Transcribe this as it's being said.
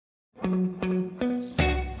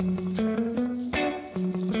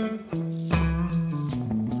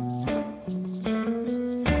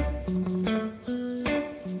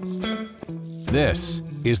This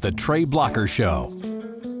is the Trey Blocker Show.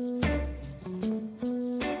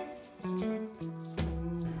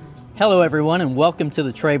 Hello everyone and welcome to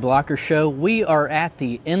the Trey Blocker Show. We are at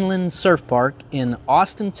the NLand Surf Park in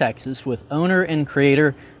Austin, Texas with owner and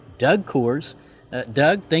creator Doug Coors.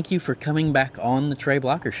 Doug, thank you for coming back on the Trey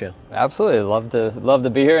Blocker Show. Absolutely, love to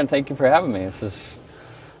be here, and thank you for having me. This is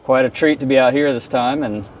quite a treat to be out here this time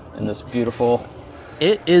and in this beautiful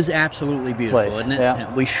It is absolutely beautiful, place. Isn't it?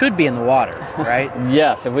 Yeah. We should be in the water, right?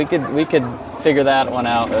 Yes, if we could figure that one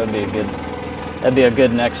out, that'd be a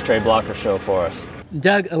good next Trey Blocker Show for us.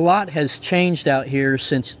 Doug, a lot has changed out here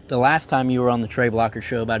since the last time you were on the Trey Blocker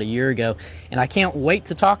Show about a year ago, and I can't wait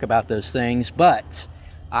to talk about those things, but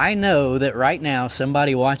I know that right now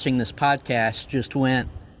somebody watching this podcast just went,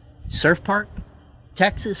 Surf Park?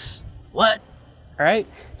 Texas? What? All right,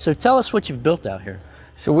 so tell us what you've built out here.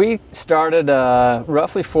 So we started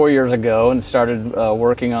roughly 4 years ago and started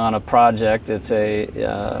working on a project. It's a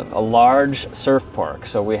large surf park.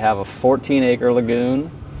 So we have a 14-acre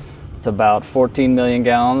lagoon. It's about 14 million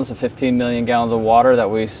gallons, 15 million gallons of water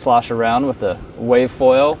that we slosh around with the wave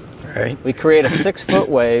foil. Right. We create a 6-foot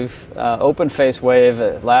wave, open face wave.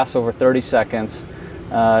 It lasts over 30 seconds.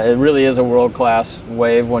 It really is a world-class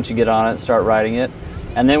wave once you get on it and start riding it.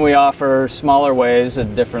 And then we offer smaller waves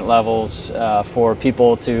at different levels for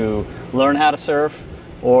people to learn how to surf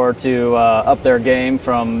or to up their game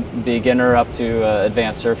from beginner up to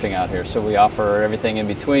advanced surfing out here. So we offer everything in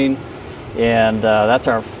between, and that's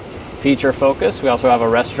our feature focus. We also have a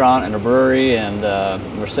restaurant and a brewery, and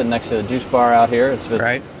we're sitting next to the juice bar out here. It's been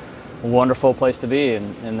a wonderful place to be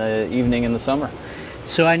in the evening in the summer.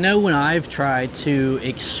 So I know when I've tried to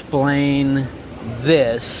explain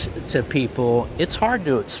this to people, it's hard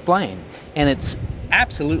to explain, and it's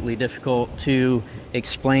absolutely difficult to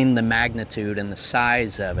explain the magnitude and the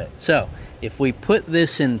size of it. So if we put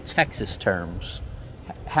this in Texas terms,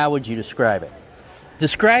 how would you describe it?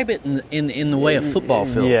 Describe it in the way of football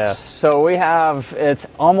fields. Yes, so it's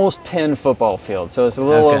almost 10 football fields. So it's a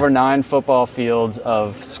little over 9 football fields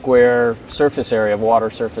of square surface area, water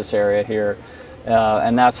surface area here.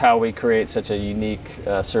 And that's how we create such a unique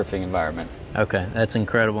surfing environment. Okay, that's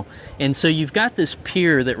incredible. And so you've got this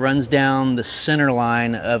pier that runs down the center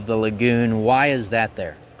line of the lagoon. Why is that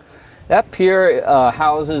there? That pier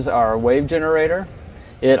houses our wave generator.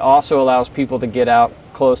 It also allows people to get out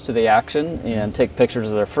close to the action and take pictures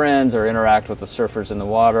of their friends or interact with the surfers in the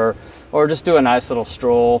water, or just do a nice little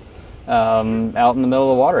stroll out in the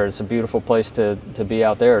middle of the water. It's a beautiful place to be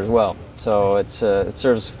out there as well. So it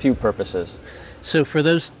serves a few purposes. So for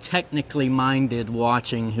those technically minded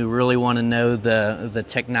watching who really want to know the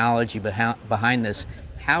technology behind this,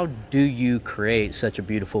 how do you create such a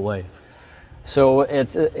beautiful wave? So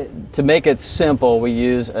to make it simple, we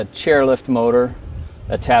use a chairlift motor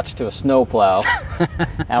attached to a snowplow,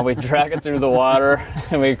 and we drag it through the water,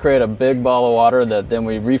 and we create a big ball of water that then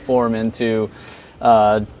we reform into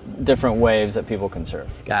different waves that people can surf.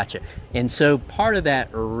 Gotcha. And so part of that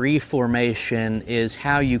reformation is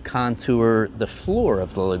how you contour the floor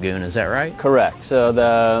of the lagoon, is that right? Correct. So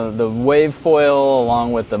the wave foil,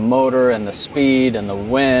 along with the motor and the speed and the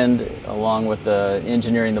wind, along with the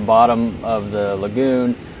engineering the bottom of the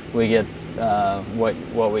lagoon, we get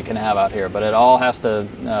what we can have out here. But it all has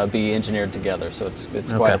to be engineered together, so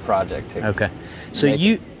it's quite a project. Okay. So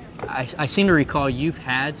I seem to recall you've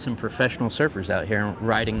had some professional surfers out here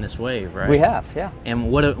riding this wave, right? We have, yeah.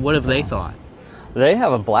 And what have they thought? They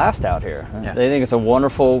have a blast out here. Yeah. They think it's a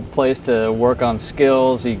wonderful place to work on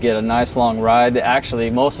skills. You get a nice long ride.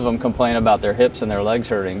 Actually, most of them complain about their hips and their legs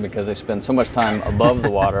hurting because they spend so much time above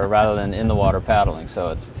the water rather than in the water paddling.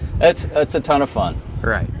 So it's a ton of fun.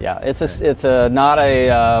 Right. Yeah, it's not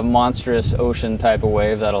a monstrous ocean type of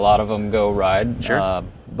wave that a lot of them go ride. Sure.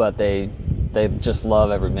 But they just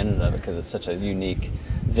love every minute of it because it's such a unique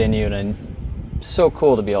venue and so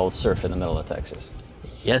cool to be able to surf in the middle of Texas.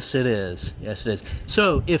 Yes, it is. Yes, it is.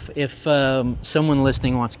 So if someone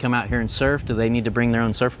listening wants to come out here and surf, do they need to bring their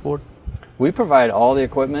own surfboard? We provide all the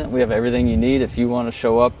equipment. We have everything you need. If you want to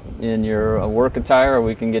show up in your work attire,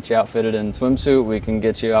 we can get you outfitted in swimsuit. We can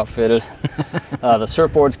get you outfitted. The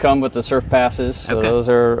surfboards come with the surf passes, so those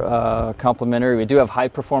are complimentary. We do have high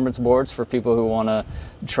performance boards for people who want to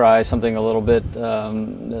try something a little bit,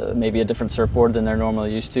 maybe a different surfboard than they're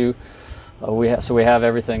normally used to. We have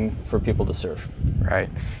everything for people to surf. Right.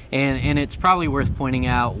 And it's probably worth pointing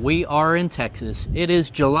out, we are in Texas. It is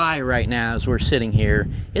July right now as we're sitting here.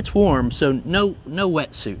 It's warm, so no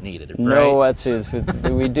wetsuit needed, right? No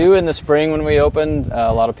wetsuits. We do in the spring when we open.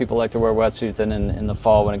 A lot of people like to wear wetsuits, and in the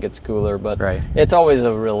fall when it gets cooler, but it's always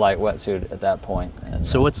a real light wetsuit at that point. And,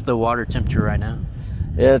 so what's the water temperature right now?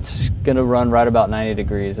 It's going to run right about 90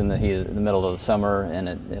 degrees in the heat in the middle of the summer, and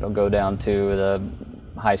it'll go down to the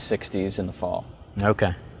high 60s in the fall.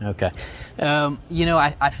 Okay. Okay. You know,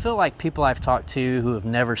 I feel like people I've talked to who have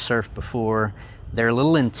never surfed before, they're a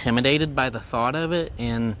little intimidated by the thought of it,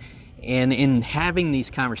 and in having these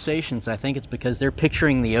conversations, I think it's because they're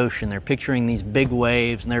picturing the ocean, they're picturing these big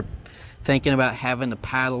waves, and they're thinking about having to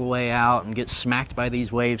paddle way out and get smacked by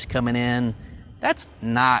these waves coming in. That's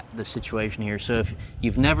not the situation here. So if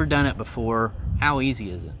you've never done it before, how easy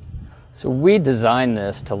is it? So we designed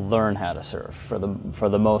this to learn how to surf for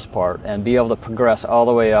the most part, and be able to progress all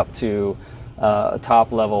the way up to a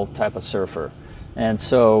top level type of surfer. And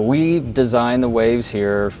so we've designed the waves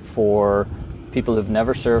here for people who've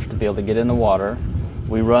never surfed to be able to get in the water.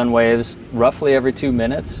 We run waves roughly every 2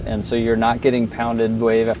 minutes, and so you're not getting pounded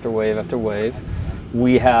wave after wave after wave.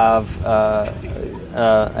 We have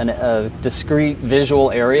a discrete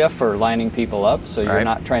visual area for lining people up, so you're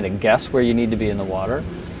not trying to guess where you need to be in the water.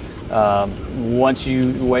 Once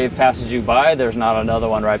wave passes you by, there's not another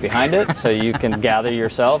one right behind it, so you can gather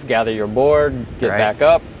yourself, gather your board, get back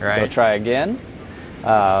up, go try again.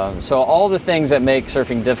 So all the things that make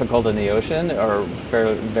surfing difficult in the ocean are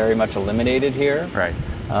very much eliminated here. Right.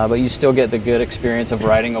 But you still get the good experience of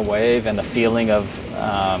riding a wave and the feeling of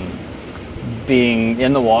being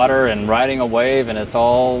in the water and riding a wave, and it's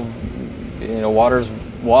all, you know, water's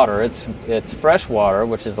water. It's fresh water,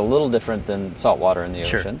 which is a little different than salt water in the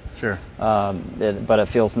ocean. Sure. But it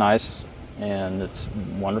feels nice, and it's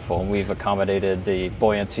wonderful. And we've accommodated the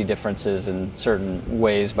buoyancy differences in certain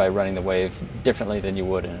ways by running the wave differently than you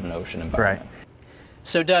would in an ocean environment. Right.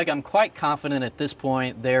 So Doug, I'm quite confident at this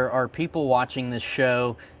point there are people watching this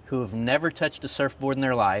show who have never touched a surfboard in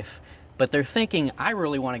their life, but they're thinking, I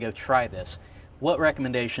really want to go try this. What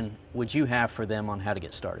recommendation would you have for them on how to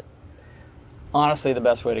get started? Honestly, the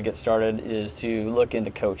best way to get started is to look into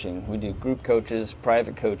coaching. We do group coaches,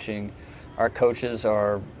 private coaching. Our coaches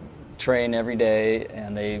are trained every day,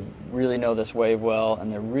 and they really know this wave well,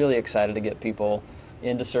 and they're really excited to get people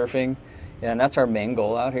into surfing. And that's our main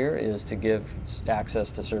goal out here, is to give access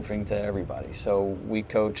to surfing to everybody. So we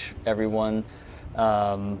coach everyone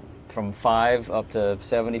from 5 up to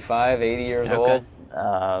 75, 80 years old.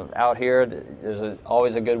 Out here, there's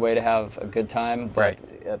always a good way to have a good time, but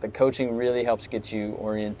the coaching really helps get you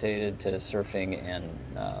orientated to surfing and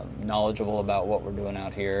knowledgeable about what we're doing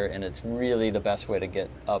out here, and it's really the best way to get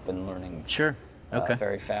up and learning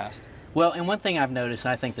very fast. Well, and one thing I've noticed,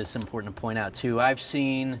 I think that's important to point out too, I've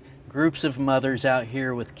seen groups of mothers out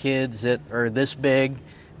here with kids that are this big,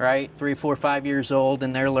 right, 3, 4, 5 years old,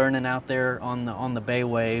 and they're learning out there on the bay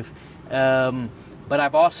wave. But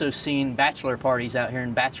I've also seen bachelor parties out here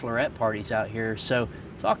and bachelorette parties out here. So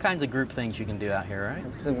there's all kinds of group things you can do out here, right?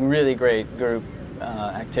 It's some really great group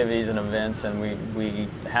activities and events, and we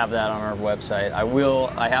have that on our website.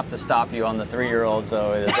 I have to stop you on the 3-year-olds,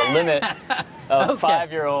 though. There's a limit of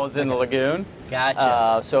 5-year-olds in the lagoon.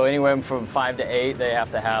 Gotcha. So anywhere from 5 to 8, they have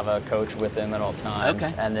to have a coach with them at all times.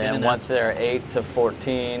 Okay. And then once they're 8 to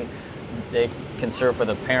 14, they can surf with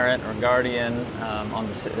a parent or guardian.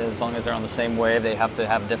 As long as they're on the same wave, they have to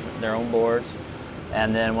have their own boards.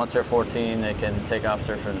 And then once they're 14, they can take off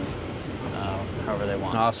surfing however they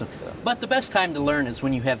want. Awesome. So. But the best time to learn is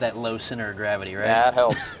when you have that low center of gravity, right? That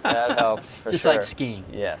helps. That helps for Just sure. like skiing.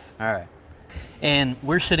 Yes. All right. And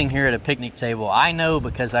we're sitting here at a picnic table. I know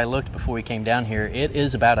because I looked before we came down here, it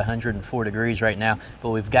is about 104 degrees right now, but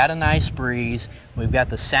we've got a nice breeze. We've got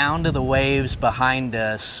the sound of the waves behind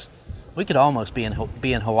us. We could almost be in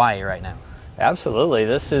Hawaii right now. Absolutely.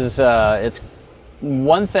 This is, it's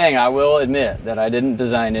one thing I will admit that I didn't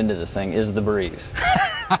design into this thing is the breeze.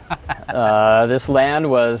 This land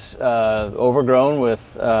was overgrown with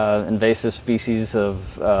invasive species of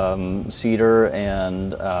cedar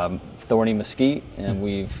and thorny mesquite, and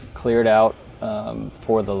we've cleared out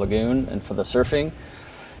for the lagoon and for the surfing.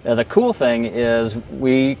 The cool thing is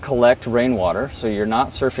we collect rainwater, so you're not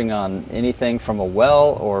surfing on anything from a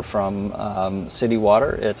well or from city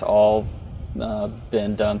water. It's all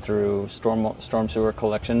been done through storm sewer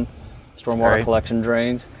collection, stormwater collection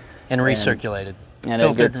drains. And recirculated. And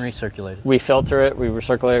filtered and recirculated. We filter it, we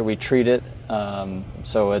recirculate it, we treat it,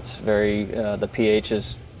 so it's very, the pH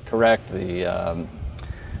is correct,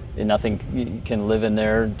 nothing can live in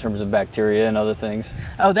there in terms of bacteria and other things.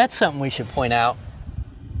 Oh, that's something we should point out.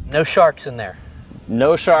 No sharks in there.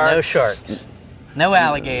 No sharks. No sharks. No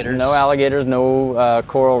alligators. No alligators, no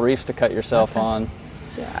coral reefs to cut yourself on.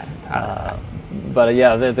 But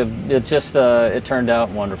yeah, it just it turned out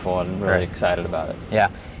wonderful. I'm really excited about it. Yeah,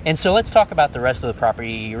 and so let's talk about the rest of the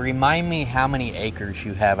property. Remind me how many acres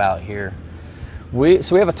you have out here. So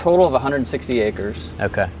we have a total of 160 acres.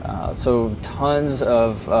 Okay. So tons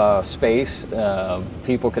of space.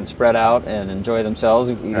 People can spread out and enjoy themselves.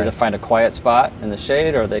 You can either find a quiet spot in the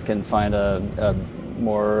shade, or they can find a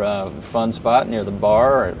more fun spot near the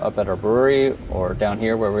bar, or up at our brewery, or down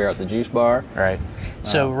here where we are at the juice bar. Right.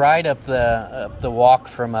 So right up the walk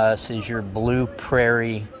from us is your Blue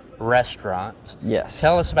Prairie restaurant. Yes.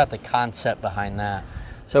 Tell us about the concept behind that.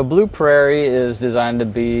 So Blue Prairie is designed to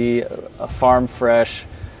be a farm fresh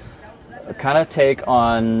kind of take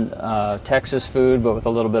on Texas food, but with a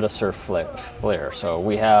little bit of surf flair. So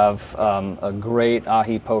we have a great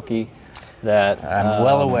ahi poke that I'm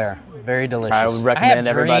well aware. Very delicious. I would recommend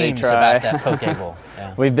everybody try. About that poke bowl.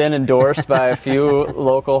 Yeah. We've been endorsed by a few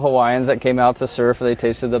local Hawaiians that came out to surf. They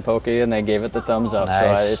tasted the poke and they gave it the thumbs up.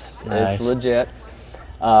 Nice. So it's legit.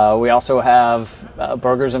 We also have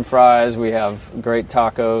burgers and fries. We have great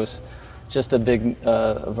tacos. Just a big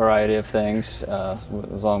variety of things,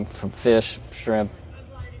 from fish, shrimp,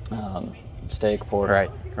 steak, pork.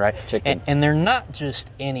 Right. Chicken. And they're not just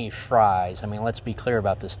any fries. I mean, let's be clear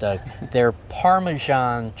about this, Doug. They're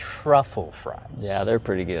Parmesan truffle fries. Yeah, they're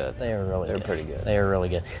pretty good. They're pretty good. They are really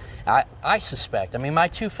good. I suspect, I mean, my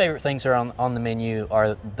two favorite things are on the menu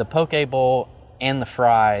are the poke bowl and the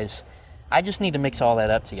fries. I just need to mix all that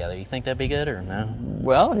up together. You think that'd be good or no?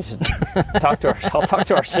 Well, you should I'll talk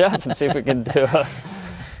to our chef and see if we can do a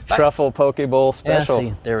truffle poke bowl special.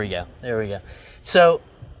 Yeah, see, there we go. So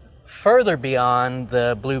further beyond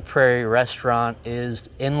the Blue Prairie restaurant is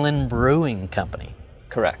NLand Brewing Company.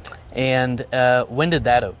 Correct. And when did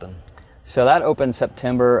that open? So that opened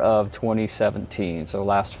September of 2017. So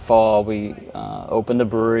last fall we opened the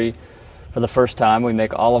brewery for the first time. We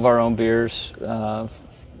make all of our own beers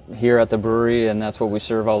here at the brewery, and that's what we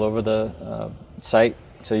serve all over the site.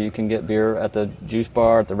 So you can get beer at the juice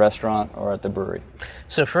bar, at the restaurant, or at the brewery.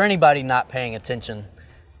 So for anybody not paying attention,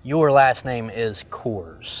 your last name is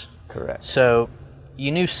Coors. Correct. So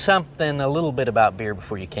you knew something a little bit about beer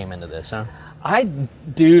before you came into this, huh? I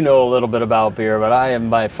do know a little bit about beer, but I am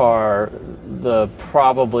by far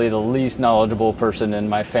probably the least knowledgeable person in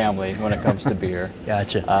my family when it comes to beer.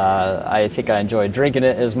 Gotcha. I think I enjoy drinking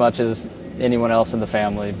it as much as anyone else in the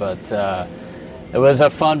family, but it was a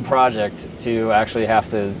fun project to actually have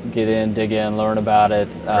to get in, dig in, learn about it.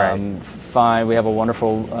 We have a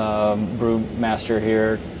wonderful brewmaster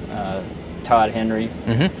here, Todd Henry.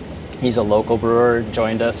 Mm-hmm. He's a local brewer,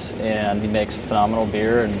 joined us, and he makes phenomenal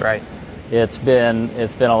beer. And it's been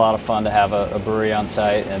a lot of fun to have a brewery on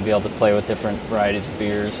site and be able to play with different varieties of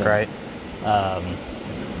beers. And,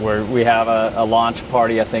 we have a launch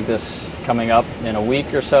party, I think this coming up in a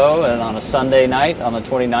week or so, and on a Sunday night on the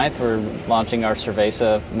 29th we're launching our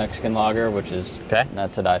Cerveza Mexican Lager, which is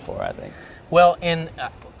not to die for, I think. Well, and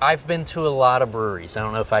I've been to a lot of breweries. I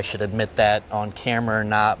don't know if I should admit that on camera or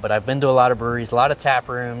not, but I've been to a lot of breweries, a lot of tap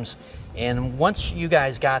rooms, and once you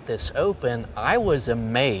guys got this open, I was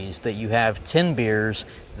amazed that you have 10 beers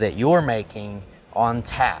that you're making on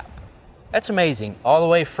tap. That's amazing. All the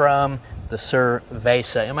way from the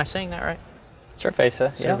Cerveza, am I saying that right?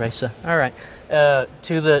 Cerveza, Cerveza. All right.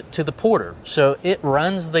 To the porter. So it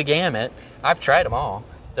runs the gamut. I've tried them all.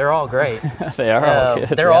 They're all great. They are all good.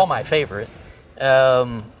 They're all my favorite.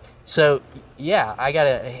 So yeah, I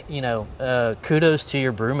gotta, kudos to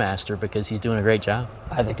your brewmaster because he's doing a great job.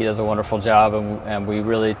 I think he does a wonderful job, and we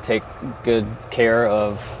really take good care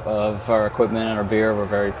of our equipment and our beer. We're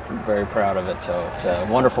very, very proud of it. So it's a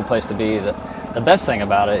wonderful place to be. The best thing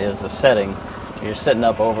about it is the setting. You're sitting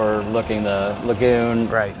up overlooking the lagoon,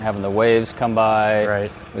 having the waves come by.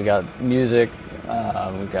 We got music.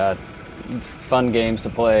 We got fun games to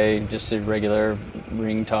play, just a regular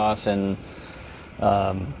ring toss and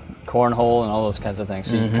cornhole and all those kinds of things.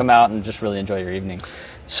 So you can come out and just really enjoy your evening.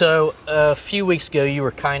 So a few weeks ago, you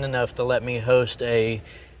were kind enough to let me host a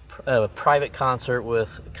private concert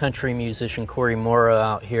with country musician Corey Morrow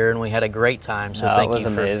out here, and we had a great time. So thank you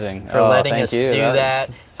for letting us do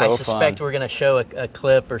that. So I suspect we're going to show a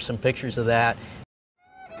clip or some pictures of that.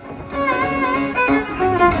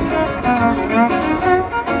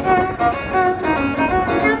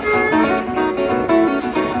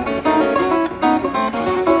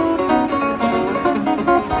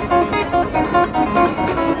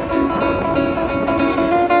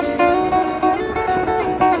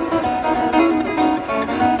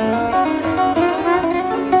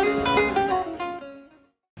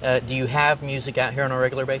 Do you have music out here on a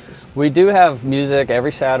regular basis? We do have music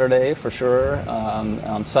every Saturday for sure.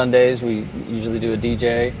 On Sundays we usually do a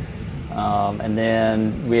DJ. And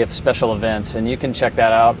then we have special events, and you can check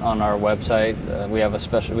that out on our website. We have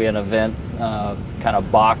an event kind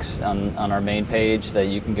of box on our main page that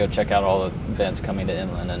you can go check out all the events coming to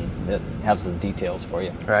Inland, and it has the details for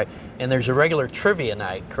you. Right. And there's a regular trivia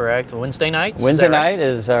night, correct? Wednesday nights? Wednesday night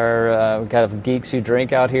is our kind of geeks who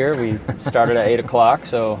drink out here. We started at 8 o'clock,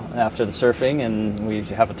 so after the surfing, and we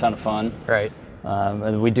have a ton of fun. Right.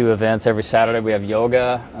 And we do events every Saturday. We have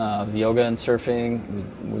yoga and surfing.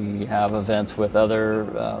 We have events with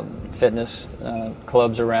other fitness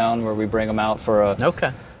clubs around where we bring them out for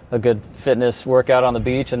a good fitness workout on the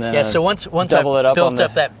beach, and then so once I've built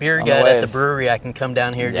up that beer gut at the brewery, I can come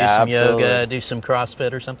down here, do some yoga, do some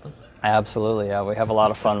CrossFit or something. Absolutely, yeah. We have a lot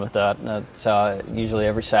of fun with that. It's usually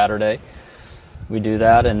every Saturday we do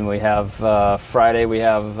that, and we have Friday. We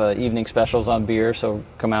have evening specials on beer, so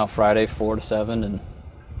come out Friday 4 to 7 and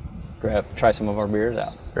try some of our beers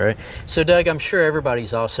out. Right. So Doug, I'm sure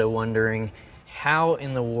everybody's also wondering, how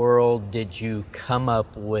in the world did you come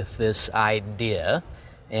up with this idea,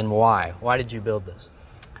 and why? Why did you build this?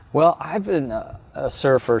 Well, I've been a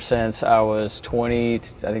surfer since I was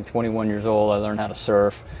 21 years old. I learned how to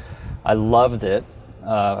surf. I loved it.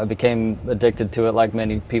 I became addicted to it like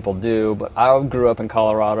many people do, but I grew up in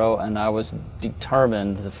Colorado, and I was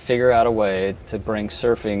determined to figure out a way to bring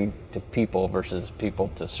surfing to people versus people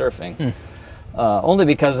to surfing. Only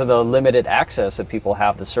because of the limited access that people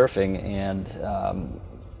have to surfing, and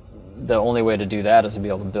the only way to do that is to be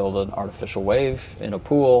able to build an artificial wave in a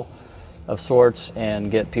pool of sorts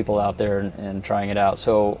and get people out there and trying it out.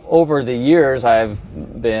 So over the years,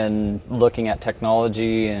 I've been looking at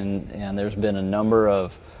technology, and there's been a number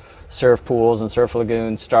of surf pools and surf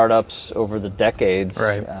lagoon startups over the decades.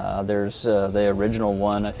 Right. There's the original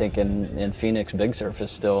one, I think, in Phoenix. Big Surf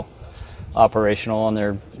is still operational, and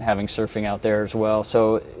they're having surfing out there as well.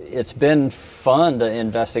 So it's been fun to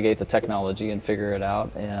investigate the technology and figure it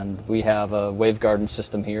out. And we have a wave garden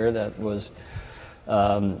system here that was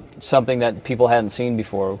something that people hadn't seen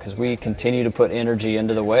before, because we continue to put energy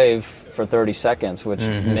into the wave for 30 seconds, which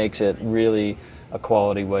makes it really a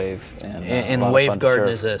quality wave. And Wave Garden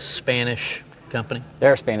is a Spanish company?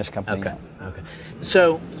 They're a Spanish company. Okay. Okay.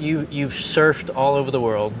 So you've surfed all over the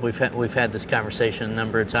world. We've had this conversation a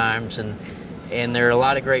number of times, and there are a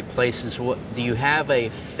lot of great places. Do you have a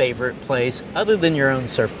favorite place other than your own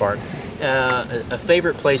surf park? A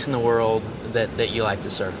favorite place in the world that you like to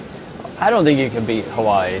surf? I don't think you can beat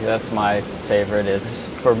Hawaii. That's my favorite. It's,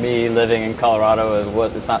 for me, living in Colorado,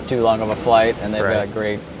 it's not too long of a flight, and they've got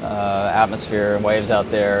great atmosphere and waves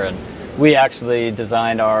out there. And we actually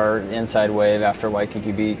designed our inside wave after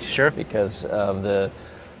Waikiki Beach. Sure. Because of the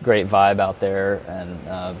great vibe out there, and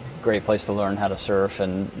a great place to learn how to surf.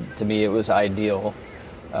 And to me, it was ideal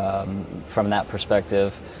from that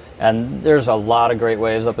perspective. And there's a lot of great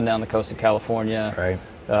waves up and down the coast of California. Right.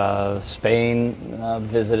 Spain,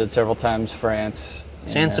 visited several times. France.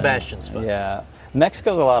 San Sebastian's fun. Yeah.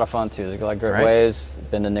 Mexico's a lot of fun too. They've got great waves.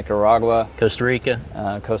 Been to Nicaragua. Costa Rica.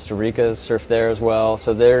 Surfed there as well.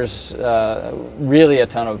 So there's really a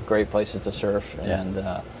ton of great places to surf. Yeah.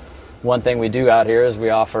 And one thing we do out here is we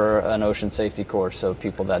offer an ocean safety course. So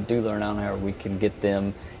people that do learn out here, we can get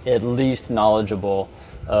them at least knowledgeable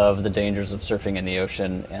of the dangers of surfing in the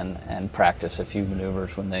ocean, and practice a few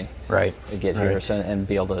maneuvers when they get here, and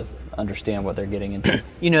be able to understand what they're getting into.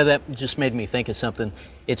 You know, that just made me think of something.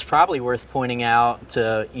 It's probably worth pointing out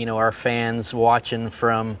to our fans watching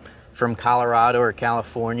from Colorado or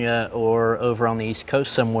California or over on the East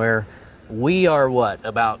Coast somewhere. We are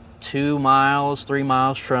about 3 miles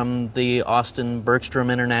from the Austin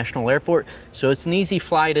Bergstrom International Airport, so it's an easy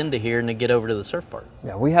flight into here and to get over to the surf park.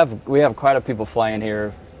 Yeah, we have quite a people flying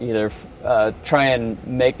here, either try and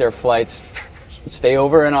make their flights stay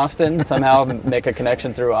over in Austin, somehow make a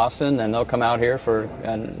connection through Austin, and they'll come out here for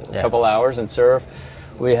a couple hours and surf.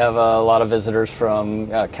 We have a lot of visitors from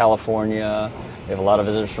California. We have a lot of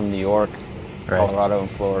visitors from New York, Colorado, and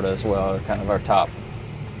Florida as well. They're kind of our top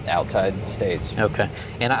outside states. Okay.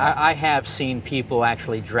 And I have seen people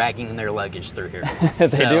actually dragging their luggage through here.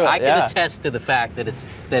 I can attest to the fact that it's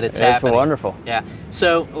happening. It's wonderful. Yeah.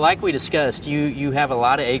 So like we discussed, you have a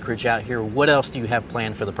lot of acreage out here. What else do you have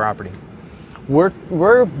planned for the property?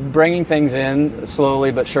 We're bringing things in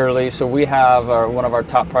slowly but surely. So we have one of our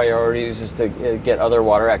top priorities is to get other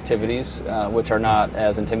water activities, which are not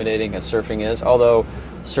as intimidating as surfing is. Although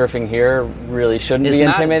surfing here really shouldn't be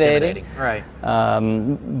intimidating. Right.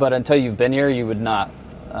 But until you've been here, you would not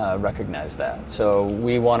recognize that. So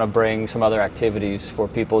we want to bring some other activities for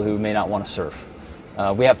people who may not want to surf.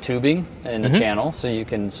 We have tubing in the channel, so you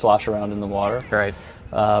can slosh around in the water. Right.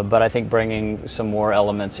 But I think bringing some more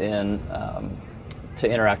elements in to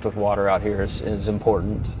interact with water out here is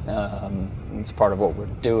important. It's part of what we're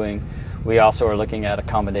doing. We also are looking at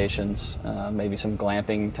accommodations, maybe some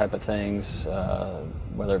glamping type of things,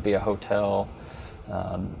 whether it be a hotel.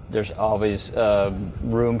 There's always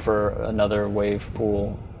room for another wave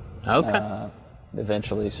pool. Okay.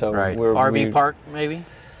 Eventually, so right. RV park maybe.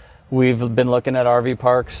 We've been looking at RV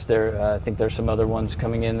parks. I think there's some other ones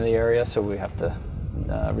coming in the area, so we have to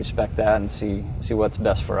respect that and see what's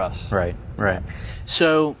best for us. Right, right.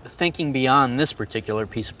 So thinking beyond this particular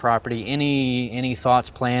piece of property, any thoughts,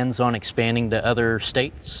 plans on expanding to other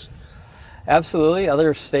states? Absolutely,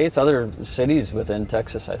 other states, other cities within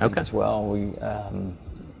Texas, I think, as well.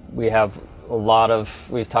 We have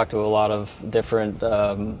we've talked to a lot of different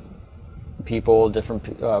people,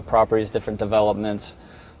 different properties, different developments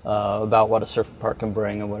about what a surf park can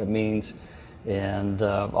bring and what it means. And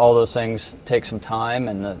all those things take some time,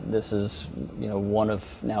 and this is one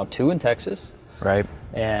of now 2 in Texas, right?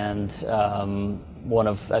 And one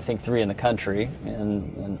of, I think, 3 in the country,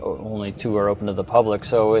 and only 2 are open to the public.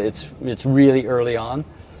 So it's really early on,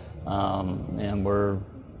 and we're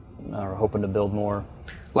hoping to build more.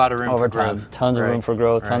 A lot of room over for time. growth. Tons of room for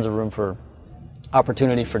growth. Tons of room for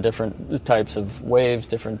opportunity for different types of waves,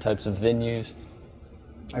 different types of venues.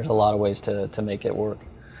 There's a lot of ways to make it work.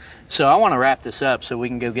 So I want to wrap this up so we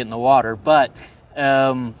can go get in the water, but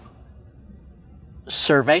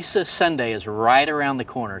Cerveza Sunday is right around the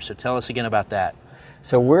corner, so tell us again about that.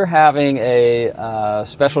 So we're having a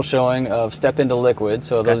special showing of Step Into Liquid.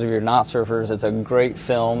 So those of you who are not surfers, it's a great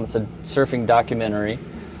film. It's a surfing documentary.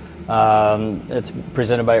 It's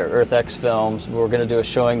presented by EarthX Films. We're going to do a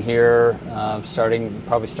showing here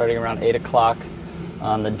probably starting around 8 o'clock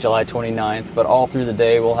on the July 29th, but all through the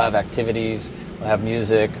day we'll have activities, we'll have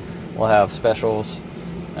music, we'll have specials,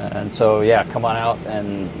 and so yeah, come on out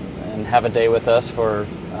and have a day with us for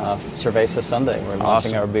Cerveza Sunday. We're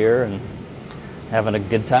launching our beer and having a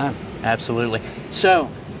good time. Absolutely. So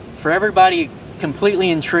for everybody completely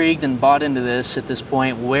intrigued and bought into this at this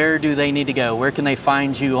point, where do they need to go? Where can they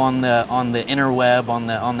find you on the interweb, on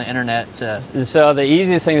the internet? So the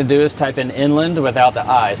easiest thing to do is type in NLand without the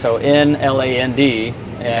I, so NLand,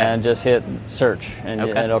 and just hit search, and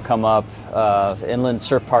it'll come up.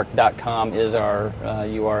 NLandSurfPark.com is our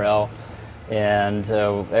URL, and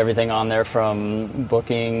everything on there from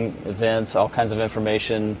booking, events, all kinds of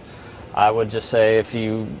information. I would just say if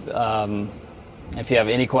you have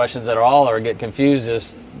any questions at all or get confused,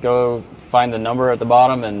 just go find the number at the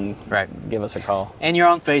bottom and give us a call. And you're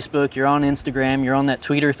on Facebook, you're on Instagram, you're on that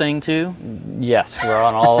Tweeter thing too? Yes, we're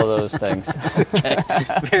on all of those things. Okay,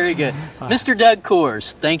 very good. Mr. Doug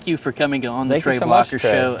Coors, thank you for coming on the Trey Blocker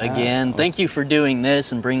Show again. Thank you for doing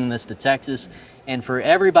this and bringing this to Texas. And for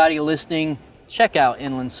everybody listening, check out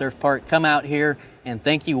NLand Surf Park. Come out here, and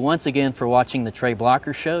thank you once again for watching the Trey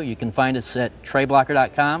Blocker Show. You can find us at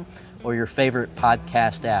treyblocker.com or your favorite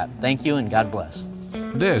podcast app. Thank you, and God bless.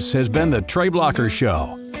 This has been the Trey Blocker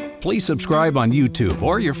Show. Please subscribe on YouTube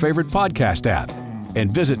or your favorite podcast app,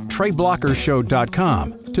 and visit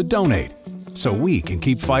TreyBlockerShow.com to donate so we can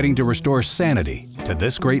keep fighting to restore sanity to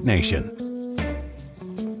this great nation.